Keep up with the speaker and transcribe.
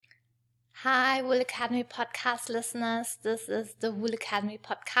Hi, Wool Academy podcast listeners. This is the Wool Academy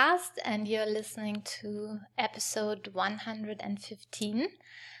podcast, and you're listening to episode 115.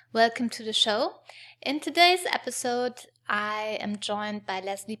 Welcome to the show. In today's episode, I am joined by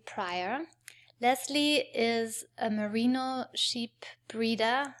Leslie Pryor. Leslie is a merino sheep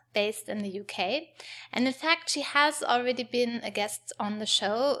breeder based in the UK, and in fact, she has already been a guest on the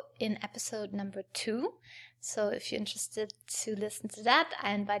show in episode number 2. So if you're interested to listen to that,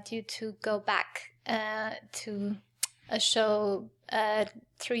 I invite you to go back to a show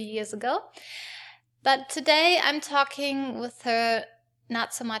 3 years ago. But today I'm talking with her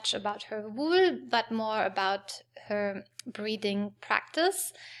not so much about her wool, but more about her breeding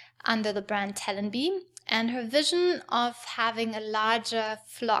practice under the brand Talonbee and her vision of having a larger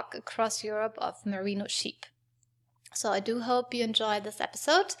flock across Europe of merino sheep. So I do hope you enjoy this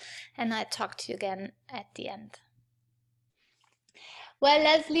episode, and I talk to you again at the end. Well,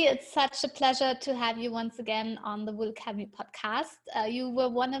 Leslie, it's such a pleasure to have you once again on the Wool Academy podcast. You were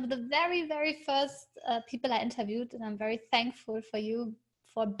one of the very, very first people I interviewed, and I'm very thankful for you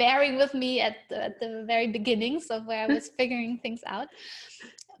for bearing with me at the very beginnings of where I was figuring things out.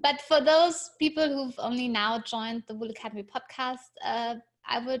 But for those people who've only now joined the Wool Academy podcast,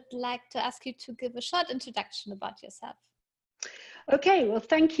 I would like to ask you to give a short introduction about yourself. Okay, well,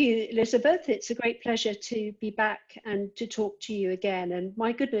 thank you, Elizabeth. It's a great pleasure to be back and to talk to you again. And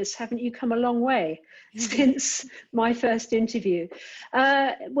my goodness, haven't you come a long way since my first interview?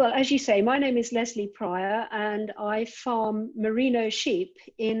 Well, as you say, my name is Leslie Pryor and I farm merino sheep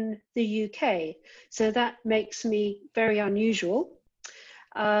in the UK. So that makes me very unusual.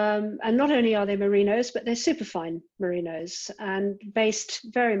 And not only are they merinos, but they're superfine merinos and based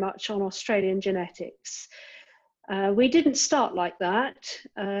very much on Australian genetics. We didn't start like that.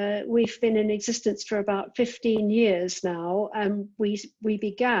 We've been in existence for about 15 years now, and we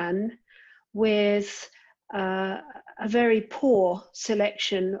began with a very poor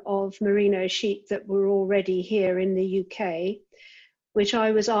selection of merino sheep that were already here in the UK, which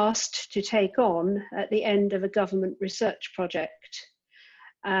I was asked to take on at the end of a government research project.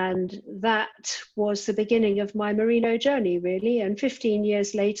 And that was the beginning of my merino journey, really. And 15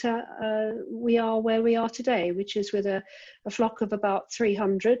 years later, we are where we are today, which is with a flock of about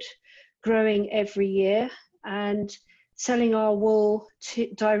 300, growing every year and selling our wool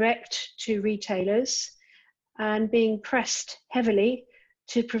direct to retailers and being pressed heavily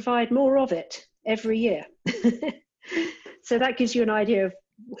to provide more of it every year. So that gives you an idea of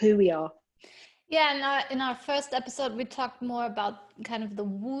who we are. Yeah, in our first episode, we talked more about kind of the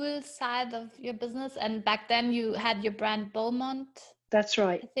wool side of your business. And back then you had your brand Beaumont. That's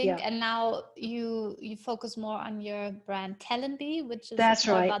right. I think. Yeah. And now you focus more on your brand Talonbee, which is That's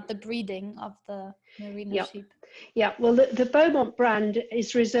more right. about the breeding of the merino sheep. Yeah, well, the Beaumont brand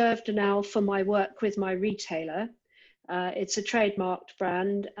is reserved now for my work with my retailer. It's a trademarked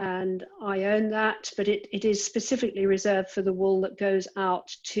brand and I own that, but it is specifically reserved for the wool that goes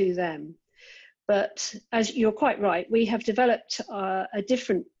out to them. But as you're quite right, we have developed a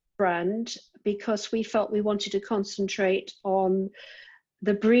different brand because we felt we wanted to concentrate on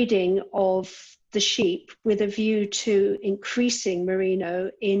the breeding of the sheep with a view to increasing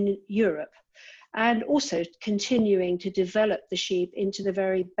merino in Europe and also continuing to develop the sheep into the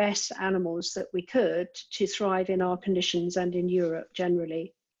very best animals that we could to thrive in our conditions and in Europe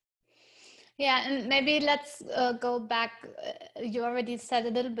generally. Yeah, and maybe let's go back. You already said a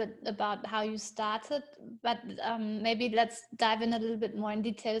little bit about how you started, but maybe let's dive in a little bit more in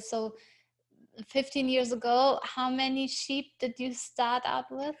detail. So 15 years ago, how many sheep did you start out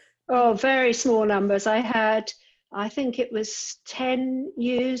with? Oh, very small numbers. I think it was 10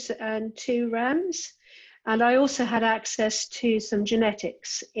 ewes and 2 rams. And I also had access to some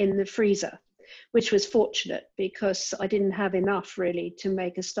genetics in the freezer, which was fortunate because I didn't have enough really to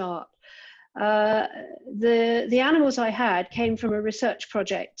make a start. The animals I had came from a research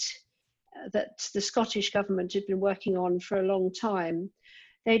project that the Scottish government had been working on for a long time.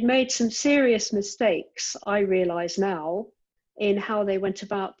 They'd made some serious mistakes, I realise now, in how they went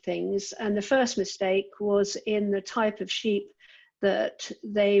about things. And the first mistake was in the type of sheep that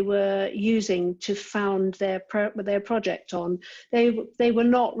they were using to found their project on. They were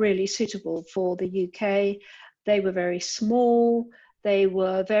not really suitable for the UK. They were very small. They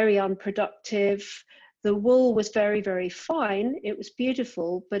were very unproductive. The wool was very, very fine. It was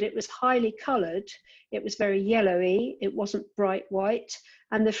beautiful, but it was highly coloured. It was very yellowy. It wasn't bright white.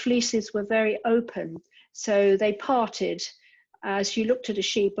 And the fleeces were very open. So they parted. As you looked at a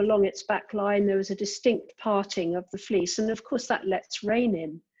sheep along its back line, there was a distinct parting of the fleece. And of course, that lets rain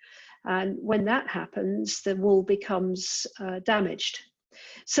in. And when that happens, the wool becomes damaged.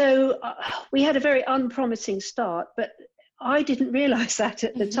 So we had a very unpromising start, but I didn't realize that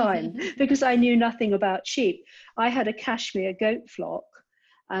at the time because I knew nothing about sheep. I had a cashmere goat flock,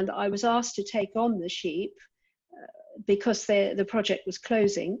 and I was asked to take on the sheep because the project was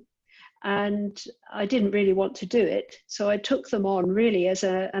closing, and I didn't really want to do it. So I took them on really as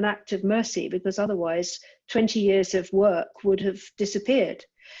an act of mercy, because otherwise 20 years of work would have disappeared.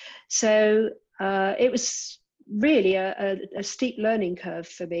 So it was really a steep learning curve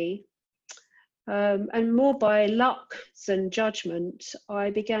for me. And more by luck than judgment,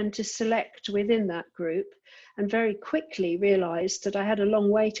 I began to select within that group, and very quickly realized that I had a long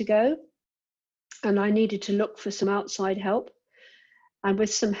way to go and I needed to look for some outside help. And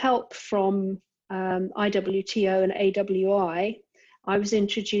with some help from IWTO and AWI, I was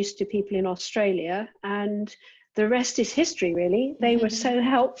introduced to people in Australia, and the rest is history, really. They were so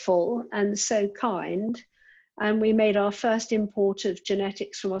helpful and so kind. And we made our first import of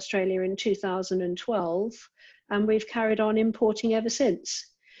genetics from Australia in 2012, and we've carried on importing ever since.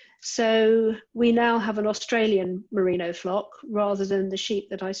 So we now have an Australian merino flock rather than the sheep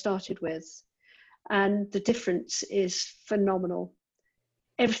that I started with. And the difference is phenomenal.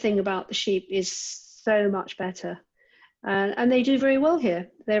 Everything about the sheep is so much better. And they do very well here.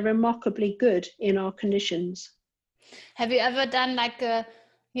 They're remarkably good in our conditions. Have you ever done like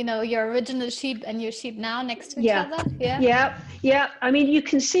your original sheep and your sheep now next to each other? Yeah. I mean, you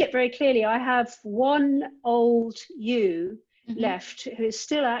can see it very clearly. I have one old ewe left who is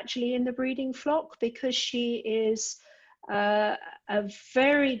still actually in the breeding flock, because she is a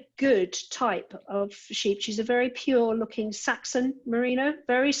very good type of sheep. She's a very pure looking Saxon merino,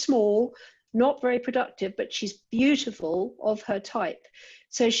 very small, not very productive, but she's beautiful of her type.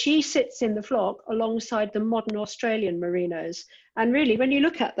 So she sits in the flock alongside the modern Australian merinos. And really, when you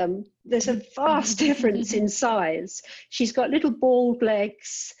look at them, there's a vast difference in size. She's got little bald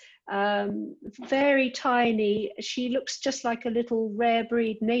legs, very tiny. She looks just like a little rare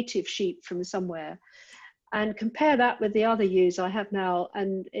breed native sheep from somewhere. And compare that with the other ewes I have now,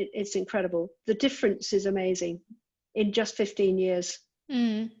 and it's incredible. The difference is amazing in just 15 years.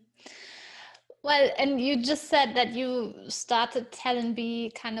 Well, and you just said that you started Talon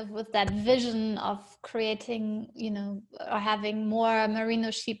Bee kind of with that vision of creating, or having more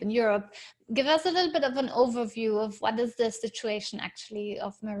merino sheep in Europe. Give us a little bit of an overview of what is the situation actually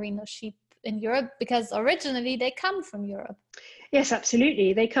of merino sheep in Europe, because originally they come from Europe. Yes,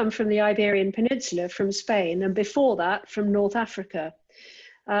 absolutely. They come from the Iberian Peninsula, from Spain, and before that from North Africa.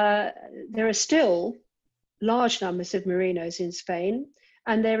 There are still large numbers of merinos in Spain,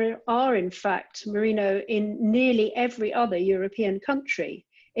 and there are in fact merino in nearly every other European country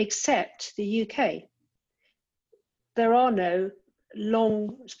except the UK. There are no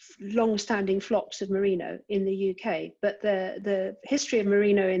long-standing flocks of merino in the UK, but the history of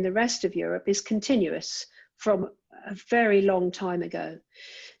merino in the rest of Europe is continuous from a very long time ago.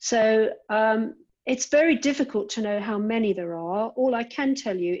 So it's very difficult to know how many there are. All I can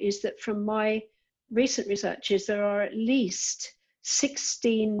tell you is that from my recent researches, there are at least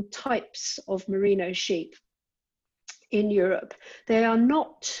 16 types of merino sheep in Europe. They are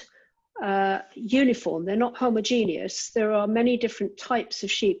not uniform, they're not homogeneous. There are many different types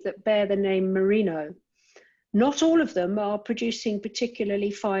of sheep that bear the name merino. Not all of them are producing particularly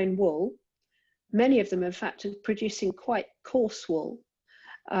fine wool. Many of them, in fact, are producing quite coarse wool.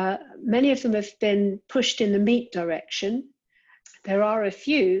 Many of them have been pushed in the meat direction. There are a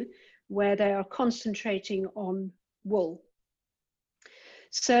few where they are concentrating on wool.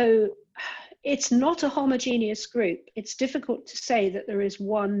 So it's not a homogeneous group. It's difficult to say that there is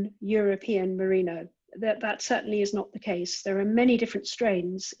one European merino. That certainly is not the case. There are many different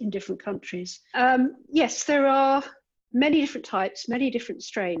strains in different countries. Yes, there are many different types, many different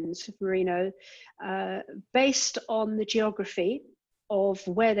strains of merino based on the geography of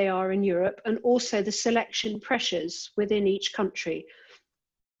where they are in Europe, and also the selection pressures within each country.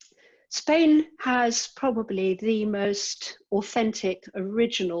 Spain has probably the most authentic,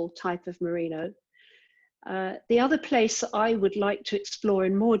 original type of merino. The other place I would like to explore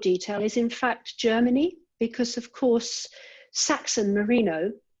in more detail is in fact Germany, because of course Saxon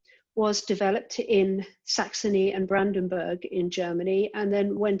merino was developed in Saxony and Brandenburg in Germany, and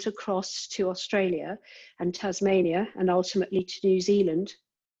then went across to Australia and Tasmania and ultimately to New Zealand,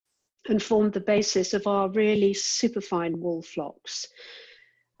 and formed the basis of our really superfine wool flocks.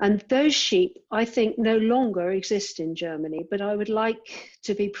 And those sheep, I think, no longer exist in Germany, but I would like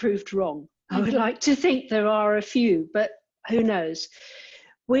to be proved wrong. I would like to think there are a few, but who knows?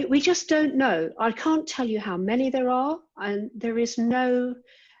 We just don't know. I can't tell you how many there are, and there is no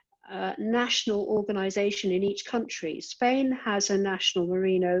national organization in each country. Spain has a national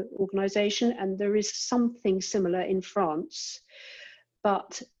merino organization, and there is something similar in France,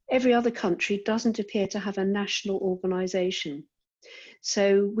 but every other country doesn't appear to have a national organization.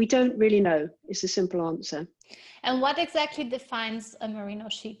 So we don't really know, is the simple answer. And what exactly defines a merino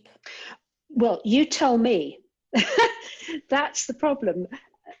sheep? Well, you tell me. That's the problem.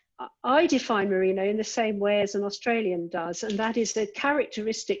 I define merino in the same way as an Australian does, and that is a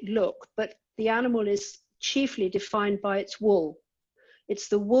characteristic look, but the animal is chiefly defined by its wool. It's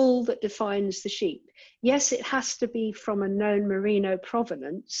the wool that defines the sheep. Yes, it has to be from a known merino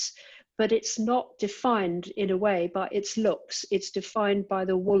provenance, but it's not defined in a way by its looks. It's defined by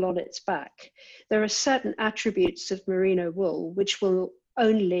the wool on its back. There are certain attributes of merino wool which will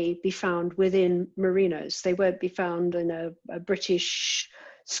only be found within merinos. They won't be found in a British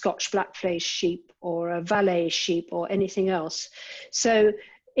Scotch blackface sheep or a Valais sheep or anything else. So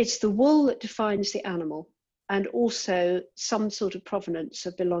it's the wool that defines the animal, and also some sort of provenance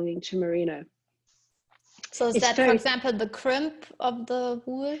of belonging to merino. So is that, for example, the crimp of the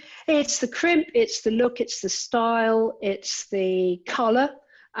wool? It's the crimp, it's the look, it's the style, it's the color,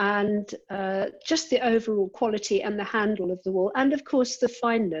 and just the overall quality and the handle of the wool, and of course the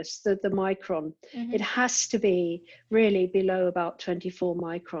fineness, the micron. Mm-hmm. It has to be really below about 24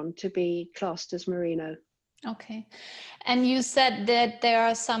 micron to be classed as merino. Okay. And you said that there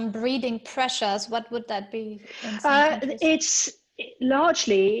are some breeding pressures. What would that be in some countries? It's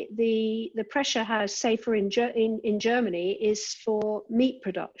largely the pressure has, say, for in Germany, is for meat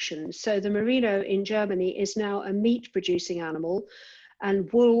production. So the merino in Germany is now a meat producing animal,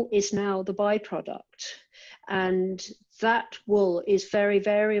 and wool is now the byproduct. And that wool is very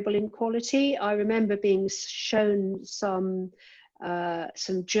variable in quality. I remember being shown some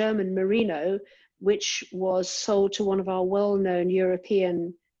German merino, which was sold to one of our well-known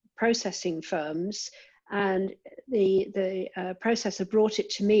European processing firms. And the processor brought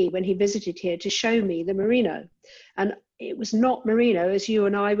it to me when he visited here to show me the merino. And it was not merino as you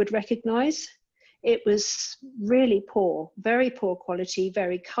and I would recognize. It was really poor, very poor quality,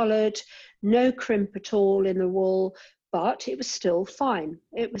 very colored, no crimp at all in the wool, but it was still fine.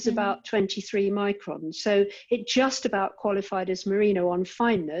 It was about 23 microns. So it just about qualified as merino on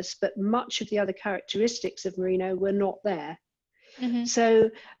fineness, but much of the other characteristics of merino were not there. Mm-hmm.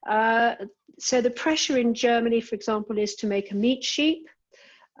 So the pressure in Germany, for example, is to make a meat sheep.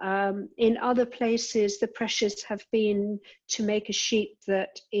 In other places, the pressures have been to make a sheep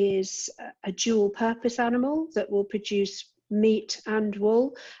that is a dual purpose animal that will produce meat and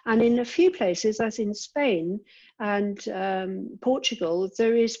wool. And in a few places, as in Spain and Portugal,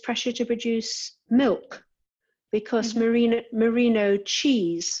 there is pressure to produce milk, because merino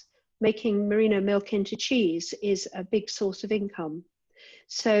cheese, making merino milk into cheese, is a big source of income.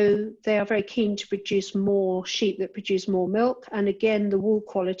 So they are very keen to produce more sheep that produce more milk. And again, the wool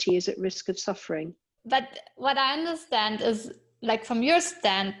quality is at risk of suffering. But what I understand is, like, from your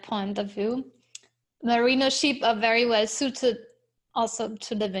standpoint of view, merino sheep are very well suited also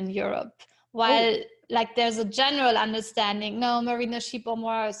to live in Europe. While like there's a general understanding, no, merino sheep are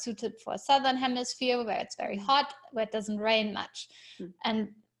more suited for Southern Hemisphere, where it's very hot, where it doesn't rain much. And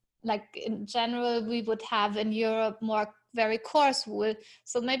like in general, we would have in Europe more very coarse wool.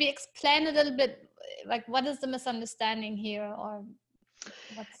 So maybe explain a little bit, like, what is the misunderstanding here, or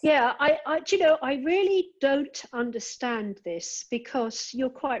Yeah, I really don't understand this, because you're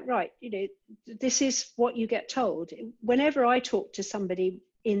quite right. This is what you get told. Whenever I talk to somebody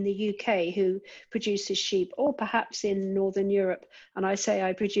in the UK who produces sheep, or perhaps in Northern Europe, and I say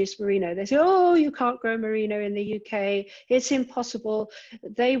I produce merino, they say, oh, you can't grow merino in the UK. It's impossible.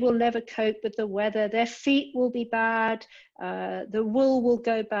 They will never cope with the weather. Their feet will be bad. The wool will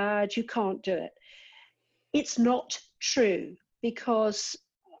go bad. You can't do it. It's not true, because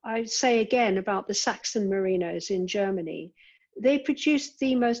I say again about the Saxon merinos in Germany, they produced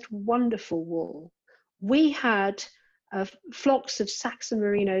the most wonderful wool. We had flocks of Saxon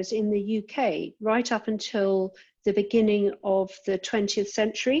merinos in the UK right up until the beginning of the 20th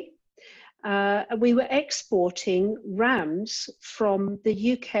century. We were exporting rams from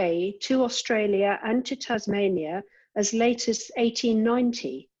the UK to Australia and to Tasmania as late as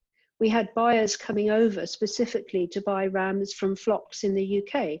 1890. We had buyers coming over specifically to buy rams from flocks in the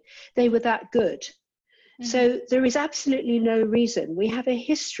UK. They were that good. So there is absolutely no reason. We have a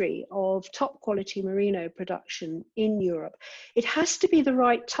history of top quality merino production in Europe. It has to be the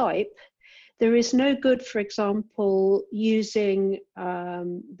right type. There is no good, for example, using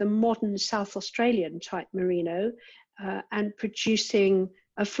the modern South Australian type merino and producing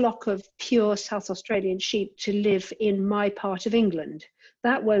a flock of pure South Australian sheep to live in my part of England,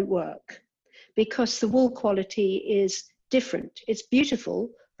 That won't work because the wool quality is different. It's beautiful,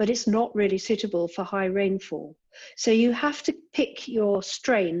 but it's not really suitable for high rainfall. So you have to pick your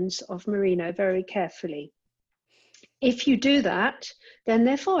strains of merino very carefully. If you do that, then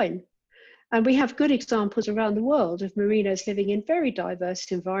they're fine. And we have good examples around the world of merinos living in very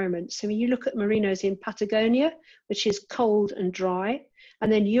diverse environments. I mean, you look at merinos in Patagonia, which is cold and dry,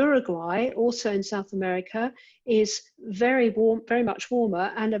 and then Uruguay, also in South America, is very warm, very much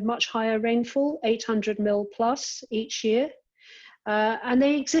warmer and a much higher rainfall, 800 mil plus each year. And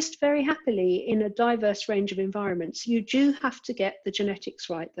they exist very happily in a diverse range of environments. You do have to get the genetics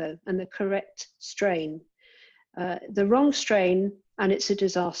right, though, and the correct strain. The wrong strain, and it's a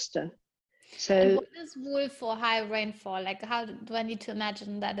disaster. So, and what is wool for high rainfall? Like, how do I need to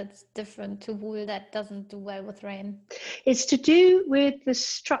imagine that it's different to wool that doesn't do well with rain? it's to do with the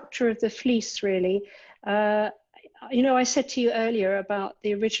structure of the fleece, really. You know, I said to you earlier about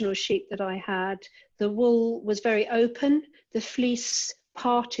the original sheep that I had. The wool was very open. The fleece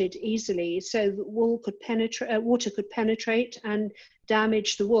parted easily, so the wool could penetrate, water could penetrate and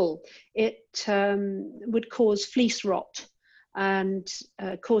damage the wool. It would cause fleece rot and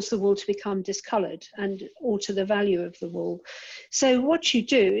cause the wool to become discolored and alter the value of the wool. So what you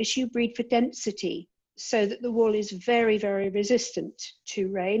do is you breed for density so that the wool is very, very resistant to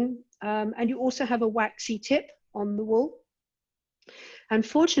rain. And you also have a waxy tip on the wool. And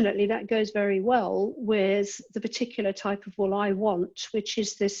fortunately, that goes very well with the particular type of wool I want, which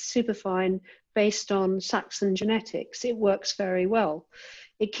is this superfine based on Saxon genetics. It works very well.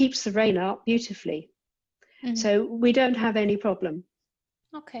 It keeps the rain out beautifully. Mm-hmm. So we don't have any problem.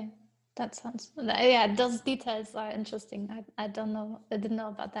 Okay, that sounds, yeah, those details are interesting. I don't know, I didn't know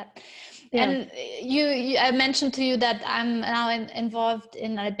about that. Yeah. And I mentioned to you that I'm now involved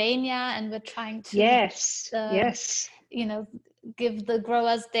in Albania, and we're trying to yes, you know, give the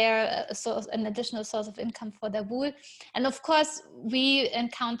growers there an additional source of income for their wool. And of course, we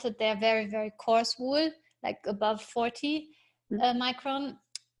encountered their very, very coarse wool, like above 40 micron.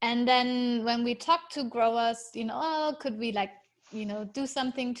 And then when we talk to growers, you know, oh, could we do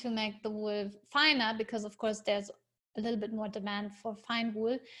something to make the wool finer? Because of course there's a little bit more demand for fine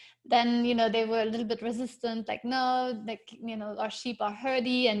wool. Then, you know, they were a little bit resistant, like, no, like, you know, our sheep are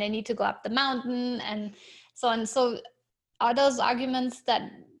herdy and they need to go up the mountain and so on. So are those arguments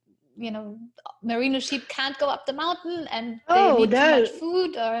that, you know, merino sheep can't go up the mountain and they need too much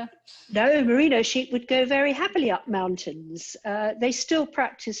food? Or no, merino sheep would go very happily up mountains. They still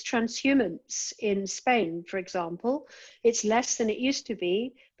practice transhumance in Spain, for example. It's less than it used to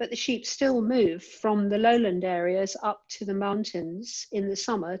be, but the sheep still move from the lowland areas up to the mountains in the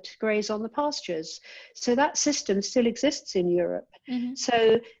summer to graze on the pastures. So that system still exists in Europe. Mm-hmm.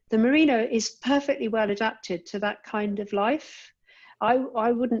 So the merino is perfectly well adapted to that kind of life.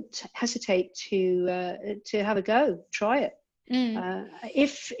 I wouldn't hesitate to have a go, try it.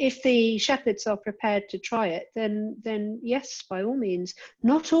 If the shepherds are prepared to try it, then yes, by all means.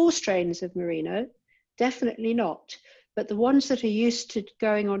 Not all strains of merino, definitely not. But the ones that are used to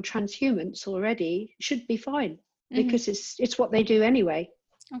going on transhumance already should be fine, because it's what they do anyway.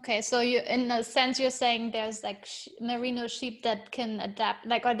 Okay, so you, in a sense, you're saying there's like merino sheep that can adapt,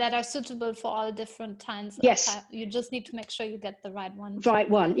 like, or that are suitable for all different kinds. Yes. You just need to make sure you get the right one. Right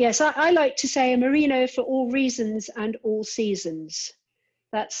one. Yes, I like to say a merino for all reasons and all seasons.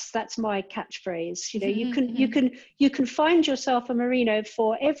 That's my catchphrase. You know, you can find yourself a merino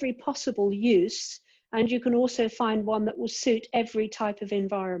for every possible use, and you can also find one that will suit every type of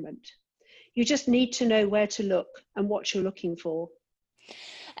environment. You just need to know where to look and what you're looking for.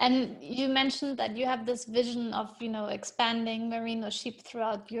 And you mentioned that you have this vision of, you know, expanding merino sheep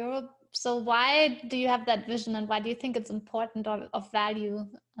throughout Europe. So why do you have that vision, and why do you think it's important or of value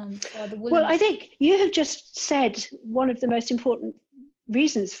for the wool? Well, I think you have just said one of the most important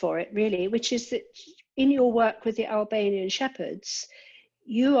reasons for it, really, which is that in your work with the Albanian shepherds,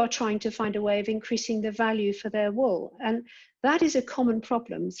 you are trying to find a way of increasing the value for their wool. And that is a common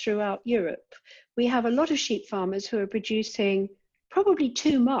problem throughout Europe. We have a lot of sheep farmers who are producing probably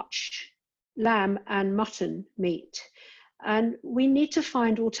too much lamb and mutton meat. And we need to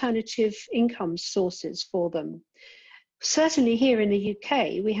find alternative income sources for them. Certainly here in the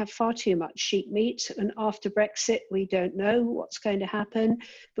UK, we have far too much sheep meat, and after Brexit, we don't know what's going to happen,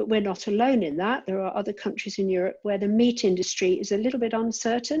 but we're not alone in that. There are other countries in Europe where the meat industry is a little bit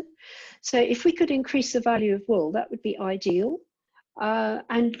uncertain. So if we could increase the value of wool, that would be ideal.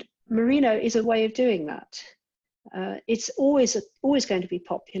 And merino is a way of doing that. It's always going to be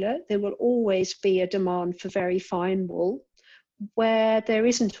popular. There will always be a demand for very fine wool. where there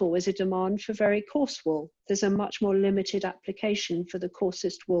isn't always a demand for very coarse wool. There's a much more limited application for the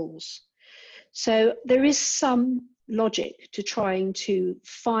coarsest wools. So there is some logic to trying to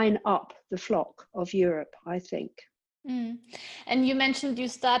fine up the flock of Europe, I think. Mm. And you mentioned you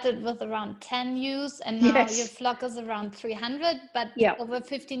started with around 10 ewes and now your Yes. flock is around 300, but Yeah. over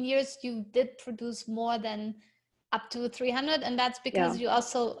 15 years you did produce more than up to 300, and that's because Yeah. you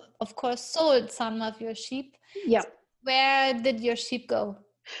also, of course, sold some of your sheep. Yeah. Where did your sheep go?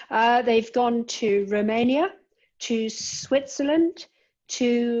 They've gone to Romania, to Switzerland,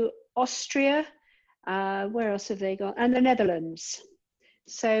 to Austria. Where else have they gone? And the Netherlands.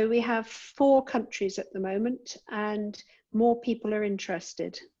 So we have 4 countries at the moment, and more people are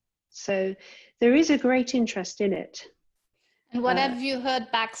interested. So there is a great interest in it. And what have you heard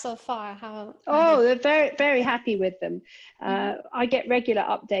back so far? They're very, very happy with them. I get regular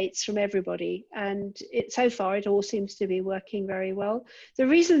updates from everybody, and so far it all seems to be working very well. The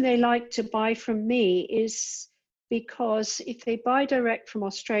reason they like to buy from me is because if they buy direct from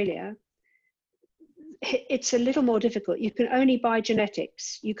Australia, it's a little more difficult. You can only buy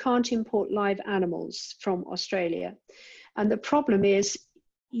genetics. You can't import live animals from Australia. And the problem is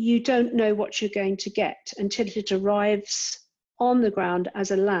you don't know what you're going to get until it arrives on the ground as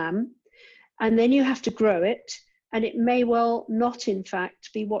a lamb. And then you have to grow it. And it may well not, in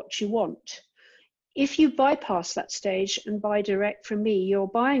fact, be what you want. If you bypass that stage and buy direct from me, you're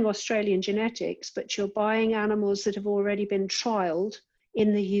buying Australian genetics, but you're buying animals that have already been trialed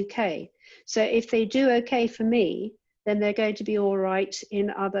in the UK. So if they do okay for me, then they're going to be all right in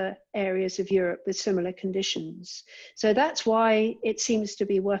other areas of Europe with similar conditions. So that's why it seems to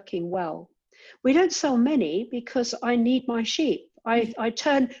be working well. We don't sell many because I need my sheep. I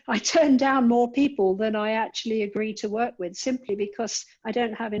turn down more people than I actually agree to work with simply because I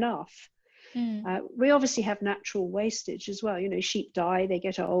don't have enough. We obviously have natural wastage as well. You know, sheep die, they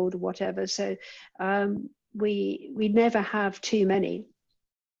get old, whatever. So we never have too many.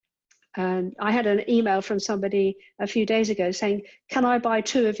 And I had an email from somebody a few days ago saying, can I buy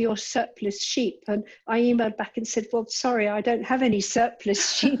 2 of your surplus sheep? And I emailed back and said, well, sorry, I don't have any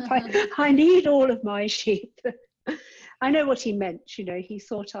surplus sheep. I need all of my sheep. I know what he meant. You know, he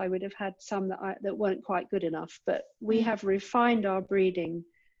thought I would have had some that weren't quite good enough, but we have refined our breeding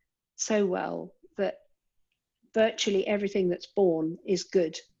so well that virtually everything that's born is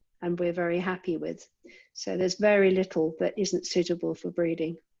good and we're very happy with. So there's very little that isn't suitable for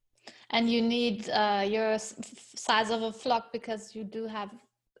breeding. And you need your size of a flock because you do have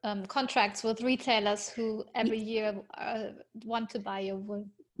contracts with retailers who every year want to buy your wool.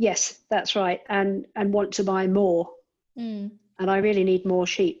 Yes, that's right, and want to buy more. And I really need more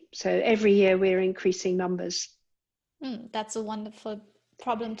sheep. So every year we're increasing numbers. That's a wonderful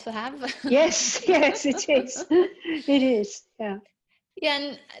problem to have. Yes, yes, it is. It is, yeah. Yeah,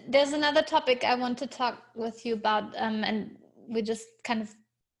 and there's another topic I want to talk with you about, and we just kind of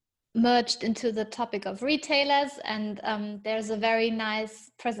merged into the topic of retailers, and there's a very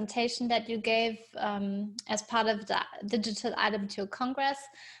nice presentation that you gave as part of the Digital IWTO Congress,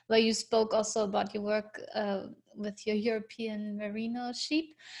 where you spoke also about your work with your European merino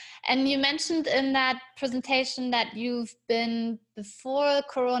sheep. And you mentioned in that presentation that you've been, before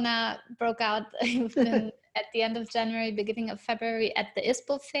Corona broke out, you've been at the end of January, beginning of February at the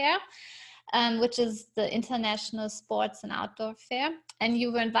ISPO Fair, which is the International Sports and Outdoor Fair. And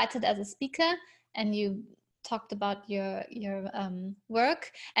you were invited as a speaker, and you talked about your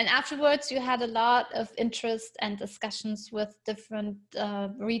work. And afterwards, you had a lot of interest and discussions with different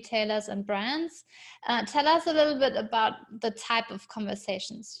retailers and brands. Tell us a little bit about the type of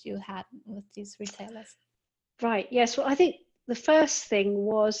conversations you had with these retailers. Right, yes. Well, I think the first thing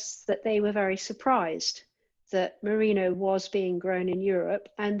was that they were very surprised that merino was being grown in Europe,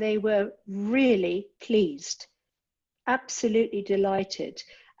 and they were really pleased, absolutely delighted.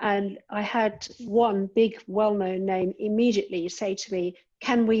 And I had one big well-known name immediately say to me,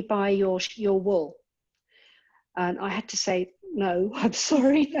 can we buy your wool? And I had to say, no, I'm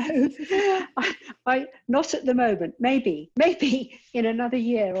sorry, no. I not at the moment, maybe in another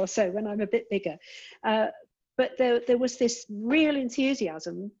year or so when I'm a bit bigger. But there was this real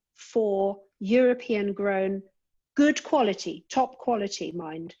enthusiasm for European grown, good quality, top quality,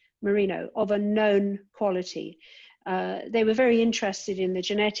 mind, merino, of a known quality. They were very interested in the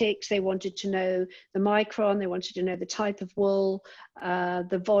genetics. They wanted to know the micron, they wanted to know the type of wool,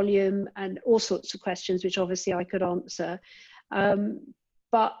 the volume, and all sorts of questions, which obviously I could answer.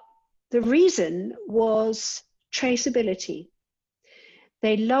 But the reason was traceability.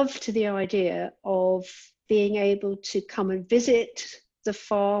 They loved the idea of being able to come and visit the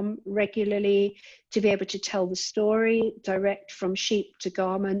farm regularly to be able to tell the story direct from sheep to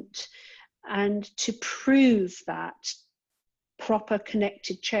garment, and to prove that proper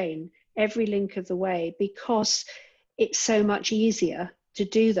connected chain every link of the way, because it's so much easier to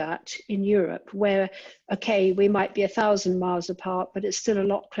do that in Europe, where, okay, we might be 1,000 miles apart, but it's still a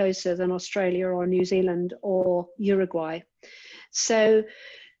lot closer than Australia or New Zealand or Uruguay. So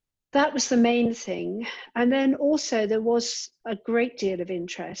that was the main thing. And then also there was a great deal of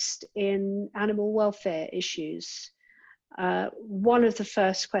interest in animal welfare issues. One of the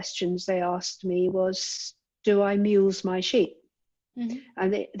first questions they asked me was, do I mule my sheep? Mm-hmm.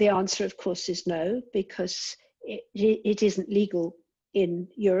 And the answer, of course, is no, because it isn't legal in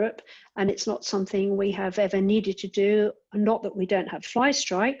Europe, and it's not something we have ever needed to do. Not that we don't have fly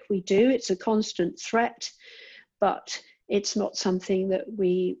strike, we do, it's a constant threat, but it's not something that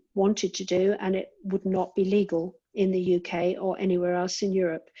we wanted to do, and it would not be legal in the UK or anywhere else in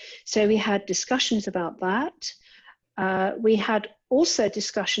Europe. So we had discussions about that. We had also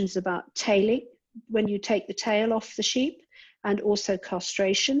discussions about tailing, when you take the tail off the sheep, and also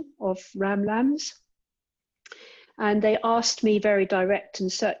castration of ram lambs. And they asked me very direct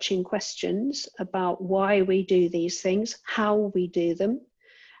and searching questions about why we do these things, how we do them.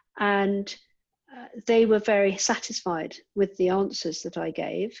 And they were very satisfied with the answers that I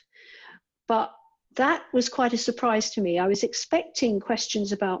gave. But that was quite a surprise to me. I was expecting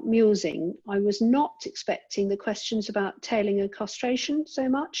questions about mulesing. I was not expecting the questions about tailing and castration so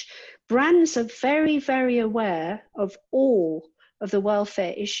much. Brands are very, very aware of all of the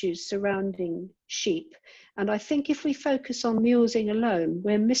welfare issues surrounding sheep. And I think if we focus on mulesing alone,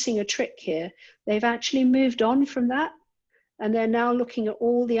 we're missing a trick here. They've actually moved on from that, and they're now looking at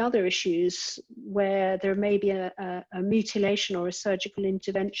all the other issues where there may be a mutilation or a surgical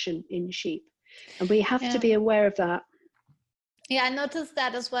intervention in sheep. And we have to be aware of that. Yeah, I noticed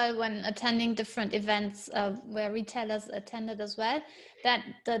that as well when attending different events where retailers attended as well, that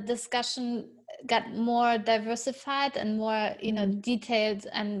the discussion got more diversified and more, detailed,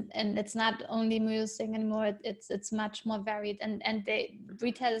 and it's not only mulesing anymore. It's much more varied, and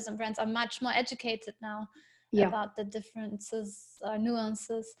retailers and brands are much more educated now about the differences or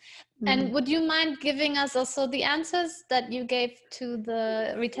nuances. And would you mind giving us also the answers that you gave to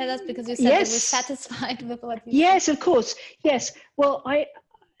the retailers, because you said they were satisfied with what you said? Of course. Yes. Well,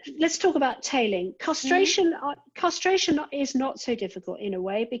 let's talk about tailing. Castration is not so difficult in a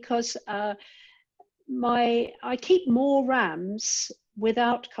way, because I keep more rams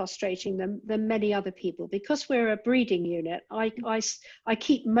without castrating them than many other people. Because we're a breeding unit, I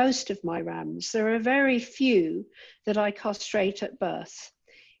keep most of my rams. There are very few that I castrate at birth.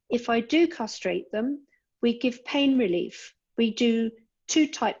 If I do castrate them, we give pain relief. We do 2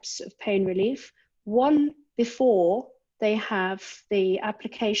 types of pain relief. One before they have the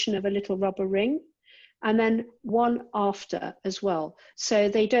application of a little rubber ring, and then one after as well. So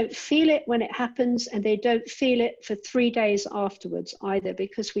they don't feel it when it happens, and they don't feel it for 3 days afterwards either,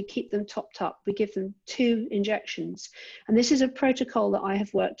 because we keep them topped up. We give them 2 injections. And this is a protocol that I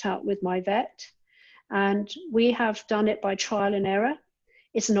have worked out with my vet, and we have done it by trial and error.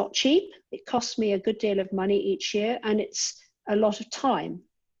 It's not cheap. It costs me a good deal of money each year, and it's a lot of time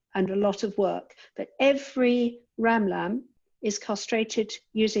and a lot of work. But every ram lamb is castrated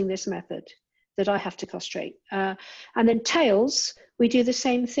using this method that I have to castrate. And then tails, we do the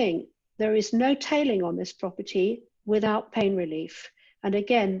same thing. There is no tailing on this property without pain relief. And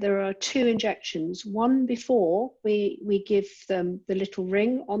again, there are 2 injections. One before we give them the little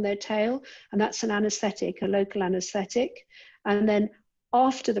ring on their tail, and that's an anesthetic, a local anesthetic. And then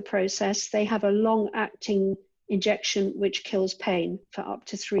after the process, they have a long-acting injection which kills pain for up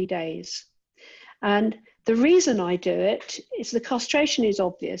to 3 days. And the reason I do it is the castration is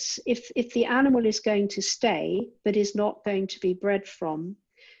obvious. If the animal is going to stay but is not going to be bred from,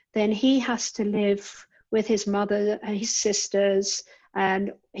 then he has to live with his mother and his sisters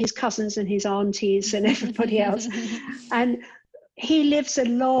and his cousins and his aunties and everybody else. And he lives a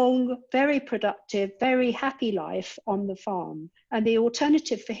long, very productive, very happy life on the farm. And the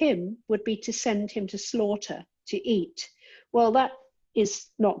alternative for him would be to send him to slaughter to eat. Well, that is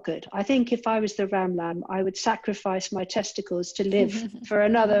not good. I think if I was the ram lamb, I would sacrifice my testicles to live for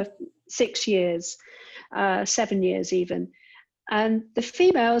another 6 years, 7 years even. And the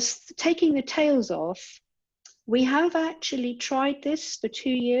females, taking the tails off, we have actually tried this for 2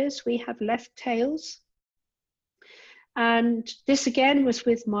 years. We have left tails. And this again was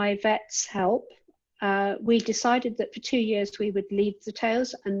with my vet's help. We decided that for 2 years we would leave the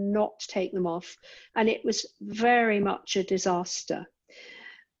tails and not take them off. And it was very much a disaster.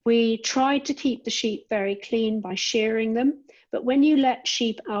 We tried to keep the sheep very clean by shearing them, But when you let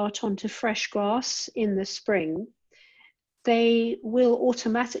sheep out onto fresh grass in the spring, they will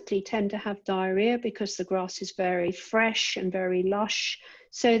automatically tend to have diarrhea because the grass is very fresh and very lush.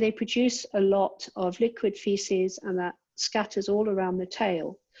 So they produce a lot of liquid feces, and that scatters all around the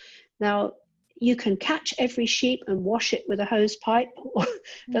tail. Now, you can catch every sheep and wash it with a hose pipe,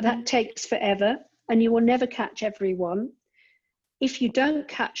 but that takes forever, and you will never catch every one. If you don't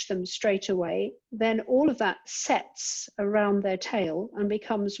catch them straight away, then all of that sets around their tail and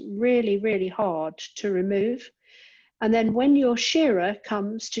becomes really, really hard to remove. And then when your shearer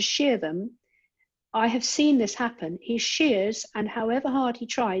comes to shear them, I have seen this happen. He shears, and however hard he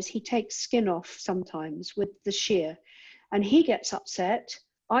tries, he takes skin off sometimes with the shear. And he gets upset,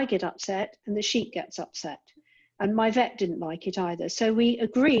 I get upset, and the sheep gets upset. And my vet didn't like it either. So we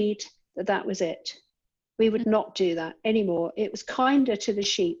agreed that that was it. We would not do that anymore. It was kinder to the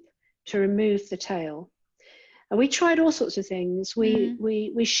sheep to remove the tail. And we tried all sorts of things.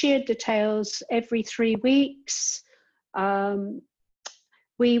 We sheared the tails every 3 weeks.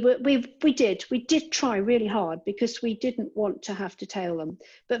 We did try really hard because we didn't want to have to tail them.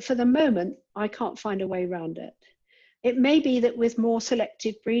 But for the moment, I can't find a way around it. It may be that with more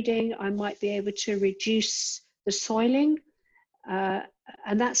selective breeding, I might be able to reduce the soiling.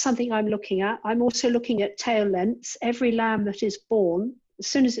 And that's something I'm looking at. I'm also looking at tail lengths. Every lamb that is born, as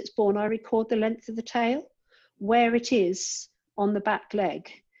soon as it's born, I record the length of the tail, where it is on the back leg.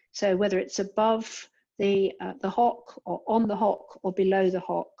 So whether it's above the hock or on the hock or below the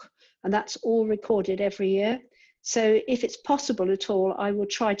hock, and that's all recorded every year. So if it's possible at all, I will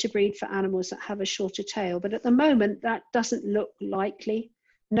try to breed for animals that have a shorter tail. But at the moment, that doesn't look likely.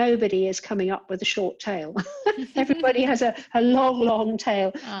 Nobody is coming up with a short tail. Everybody has a long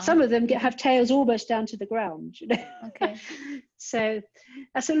tail. Some of them have tails almost down to the ground. Okay. So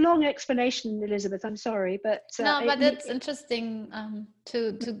that's a long explanation, Elizabeth. I'm sorry, but no, but it's interesting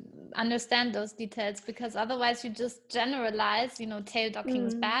to understand those details, because otherwise you just generalize. Tail docking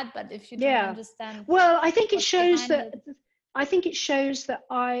is bad, but if you don't understand, well, I think it shows that. I think it shows that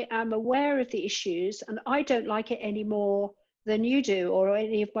I am aware of the issues, and I don't like it any more than you do or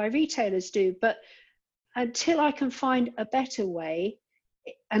any of my retailers do. But until I can find a better way,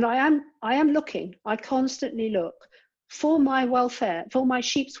 and I am looking, I constantly look for my welfare, for my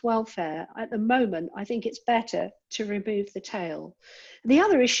sheep's welfare. At the moment, I think it's better to remove the tail. The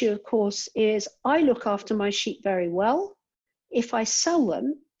other issue, of course, is I look after my sheep very well. If I sell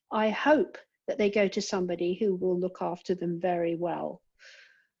them, I hope that they go to somebody who will look after them very well.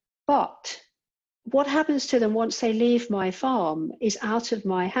 But what happens to them once they leave my farm is out of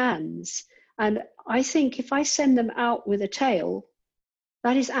my hands. And I think if I send them out with a tail,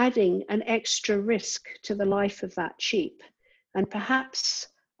 that is adding an extra risk to the life of that sheep. And perhaps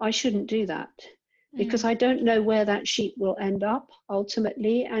I shouldn't do that, because I don't know where that sheep will end up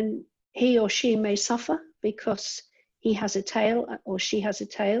ultimately. And he or she may suffer because he has a tail or she has a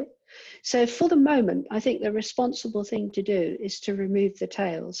tail. So for the moment, I think the responsible thing to do is to remove the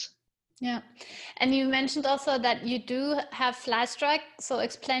tails. Yeah. And you mentioned also that you do have fly strike. So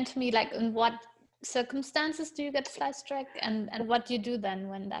explain to me, like, in what circumstances do you get fly strike, and what do you do then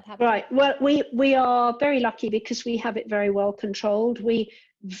when that happens? Right. Well, we are very lucky because we have it very well controlled. We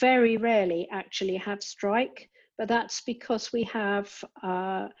very rarely actually have strike, but that's because we have,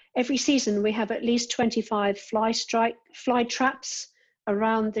 every season we have at least 25 fly traps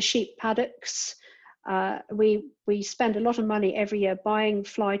around the sheep paddocks. We spend a lot of money every year buying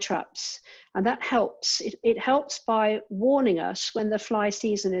fly traps, and that helps. It helps by warning us when the fly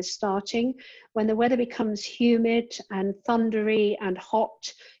season is starting, when the weather becomes humid and thundery and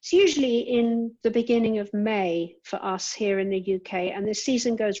hot. It's usually in the beginning of May for us here in the UK, and the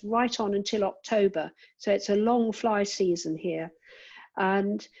season goes right on until October. So it's a long fly season here.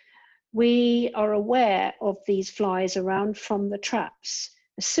 And we are aware of these flies around from the traps.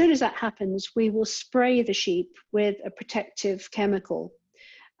 As soon as that happens, we will spray the sheep with a protective chemical.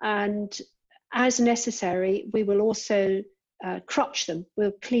 And as necessary, we will also crutch them.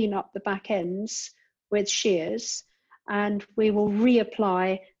 We'll clean up the back ends with shears, and we will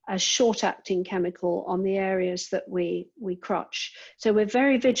reapply a short-acting chemical on the areas that we crutch. So we're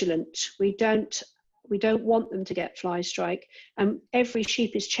very vigilant. We don't want them to get fly strike. And every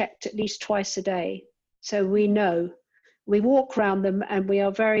sheep is checked at least twice a day. So we know. We walk around them, and we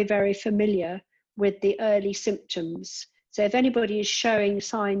are very, very familiar with the early symptoms. So if anybody is showing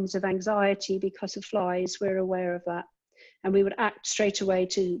signs of anxiety because of flies, we're aware of that. And we would act straight away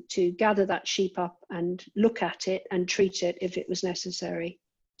to gather that sheep up and look at it and treat it if it was necessary.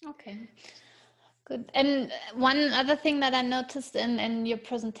 Okay. Good. And one other thing that I noticed in your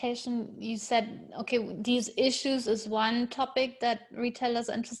presentation, you said, okay, these issues is one topic that retailers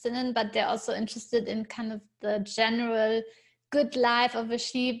are interested in, but they're also interested in kind of the general good life of a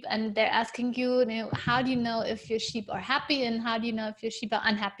sheep. And they're asking you, you know, how do you know if your sheep are happy and how do you know if your sheep are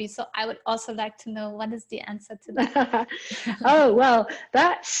unhappy? So I would also like to know, what is the answer to that? Oh, well,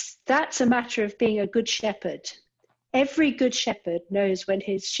 that's a matter of being a good shepherd. Every good shepherd knows when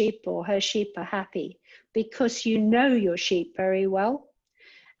his sheep or her sheep are happy, because you know your sheep very well.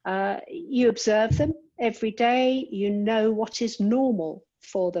 You observe them every day. You know what is normal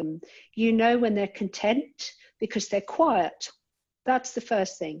for them. You know when they're content because they're quiet. That's the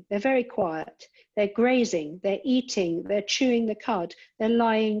first thing. They're very quiet. They're grazing, they're eating, they're chewing the cud, they're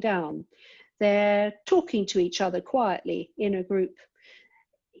lying down. They're talking to each other quietly in a group.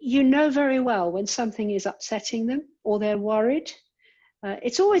 You know very well when something is upsetting them or they're worried.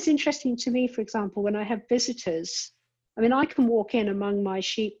 It's always interesting to me, for example, when I have visitors. I mean, I can walk in among my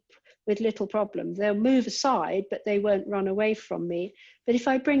sheep with little problem. They'll move aside, but they won't run away from me. But if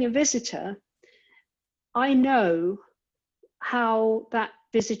I bring a visitor, I know how that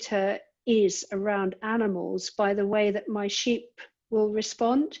visitor is around animals by the way that my sheep will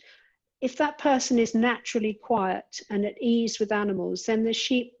respond. If that person is naturally quiet and at ease with animals, then the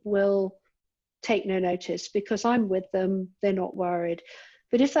sheep will take no notice because I'm with them, they're not worried.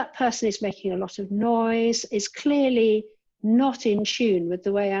 But if that person is making a lot of noise, is clearly not in tune with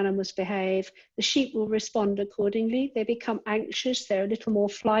the way animals behave, the sheep will respond accordingly. They become anxious, they're a little more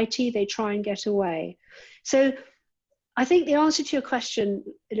flighty, they try and get away. So I think the answer to your question,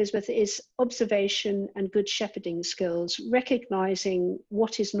 Elizabeth, is observation and good shepherding skills, recognizing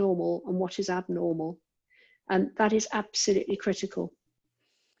what is normal and what is abnormal. And that is absolutely critical.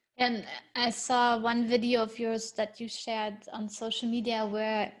 And I saw one video of yours that you shared on social media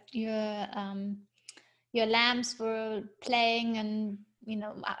where your lambs were playing, and you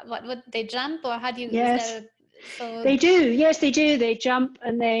know, what would they jump, or how do you? Yes, Is that, so they do. Yes, they do. They jump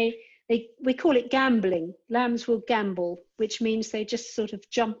and we call it gambling. Lambs will gamble, which means they just sort of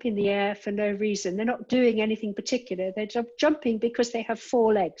jump in the air for no reason. They're not doing anything particular. They're jumping because they have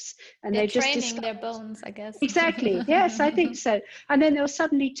 4 legs and they're they just training discover. their bones, I guess. Exactly. Yes, I think so. And then they'll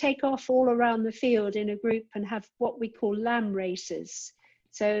suddenly take off all around the field in a group and have what we call lamb races.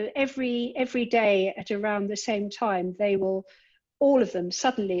 So every day at around the same time, they will, all of them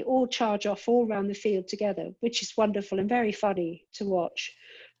suddenly all charge off all around the field together, which is wonderful and very funny to watch.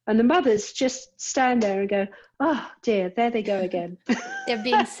 And the mothers just stand there and go, oh dear, there they go again. They're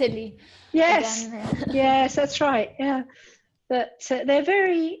being silly. Yes, Again. yes, that's right. Yeah, but they're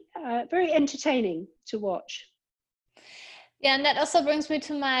very, very entertaining to watch. Yeah, and that also brings me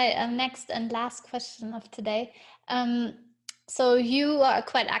to my next and last question of today. So you are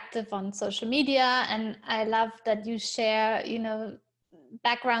quite active on social media, and I love that you share, you know,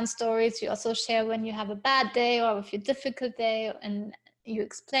 background stories. You also share when you have a bad day or if you're difficult day, and you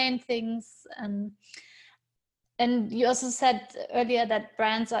explain things. And you also said earlier that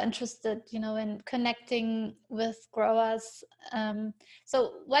brands are interested, you know, in connecting with growers.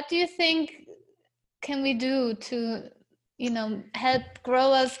 So what do you think can we do to, you know, help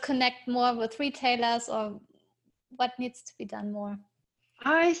growers connect more with retailers, or what needs to be done more?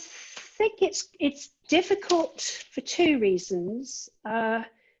 I think it's difficult for 2 reasons.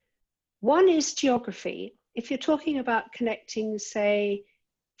 One is geography. If you're talking about connecting, say,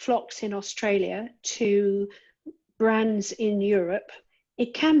 flocks in Australia to brands in Europe,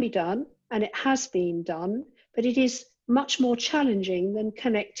 it can be done and it has been done, but it is much more challenging than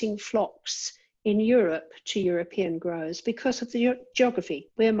connecting flocks in Europe to European growers because of the geography.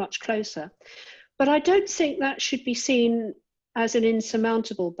 We're much closer. But I don't think that should be seen as an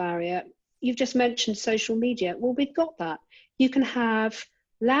insurmountable barrier. You've just mentioned social media. Well, we've got that. You can have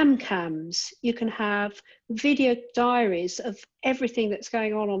lamb cams, you can have video diaries of everything that's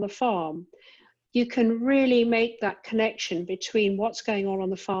going on the farm. You can really make that connection between what's going on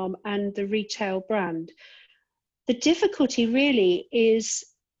the farm and the retail brand. The difficulty really is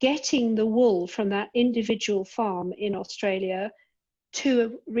getting the wool from that individual farm in Australia to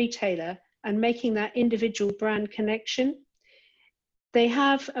a retailer and making that individual brand connection. They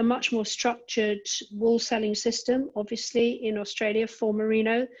have a much more structured wool selling system, obviously, in Australia for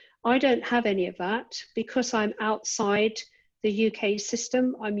merino. I don't have any of that because I'm outside the UK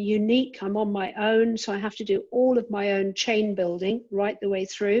system. I'm unique, I'm on my own, so I have to do all of my own chain building right the way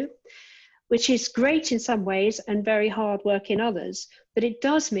through, which is great in some ways and very hard work in others. But it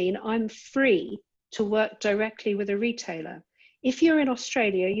does mean I'm free to work directly with a retailer. If you're in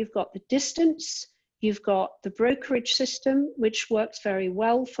Australia, you've got the distance, you've got the brokerage system, which works very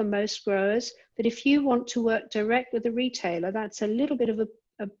well for most growers, But if you want to work direct with a retailer, that's a little bit of a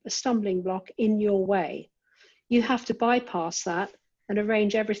stumbling block in your way. You have to bypass that and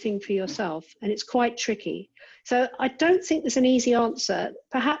arrange everything for yourself. And it's quite tricky. So I don't think there's an easy answer.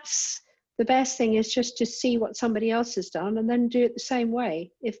 Perhaps the best thing is just to see what somebody else has done and then do it the same way,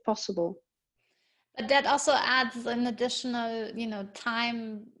 if possible. But that also adds an additional,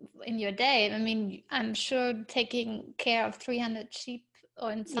 time in your day. I mean, I'm sure taking care of 300 sheep,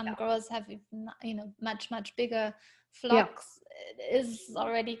 or in some growers have, much, much bigger flocks, is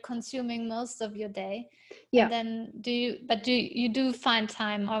already consuming most of your day. Yeah. And then do you find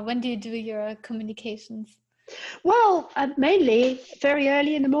time, or when do you do your communications? Well, mainly very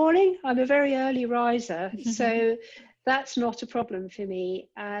early in the morning. I'm a very early riser, so that's not a problem for me.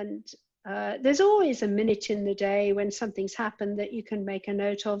 And there's always a minute in the day when something's happened that you can make a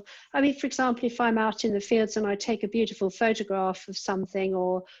note of. I mean, for example, if I'm out in the fields and I take a beautiful photograph of something,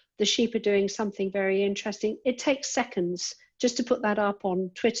 or the sheep are doing something very interesting, it takes seconds just to put that up on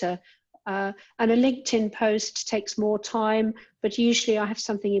Twitter. And a LinkedIn post takes more time, but usually I have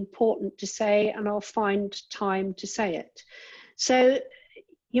something important to say and I'll find time to say it. So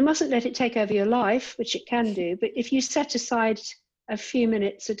you mustn't let it take over your life, which it can do, but if you set aside a few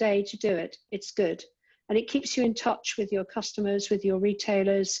minutes a day to do it, it's good. And it keeps you in touch with your customers, with your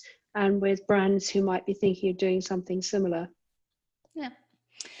retailers, and with brands who might be thinking of doing something similar. Yeah.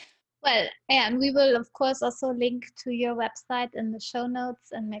 Well, and we will, of course, also link to your website in the show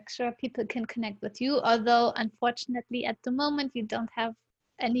notes and make sure people can connect with you. Although, unfortunately, at the moment, you don't have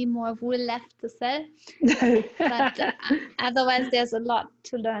any more wool left to sell. No. But otherwise, there's a lot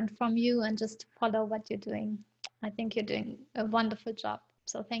to learn from you and just to follow what you're doing. I think you're doing a wonderful job.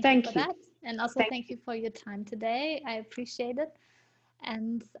 So thank you for that. And also thank you for your time today. I appreciate it.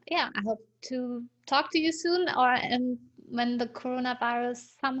 And I hope to talk to you soon, or when the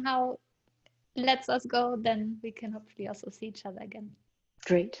coronavirus somehow lets us go, then we can hopefully also see each other again.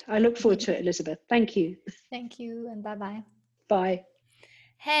 Great. I look forward to it, Elizabeth. Thank you. Thank you, and bye-bye. Bye.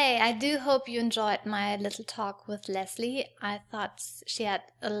 Hey, I do hope you enjoyed my little talk with Leslie. I thought she had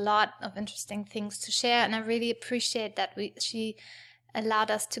a lot of interesting things to share, and I really appreciate that she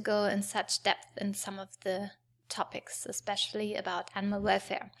allowed us to go in such depth in some of the topics, especially about animal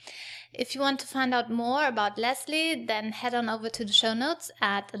welfare. If you want to find out more about Leslie, then head on over to the show notes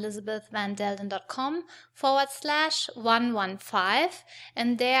at elizabethvandelden.com/115,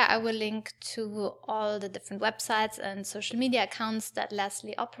 and there I will link to all the different websites and social media accounts that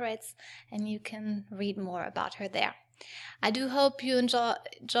Leslie operates, and you can read more about her there. I do hope you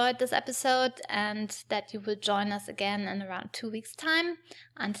enjoyed this episode and that you will join us again in around 2 weeks' time.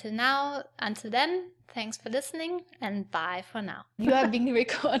 Until then, thanks for listening, and bye for now. You are being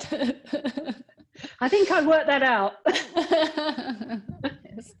recorded. I think I worked that out.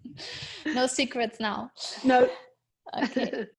 Yes. No secrets now. No. Okay.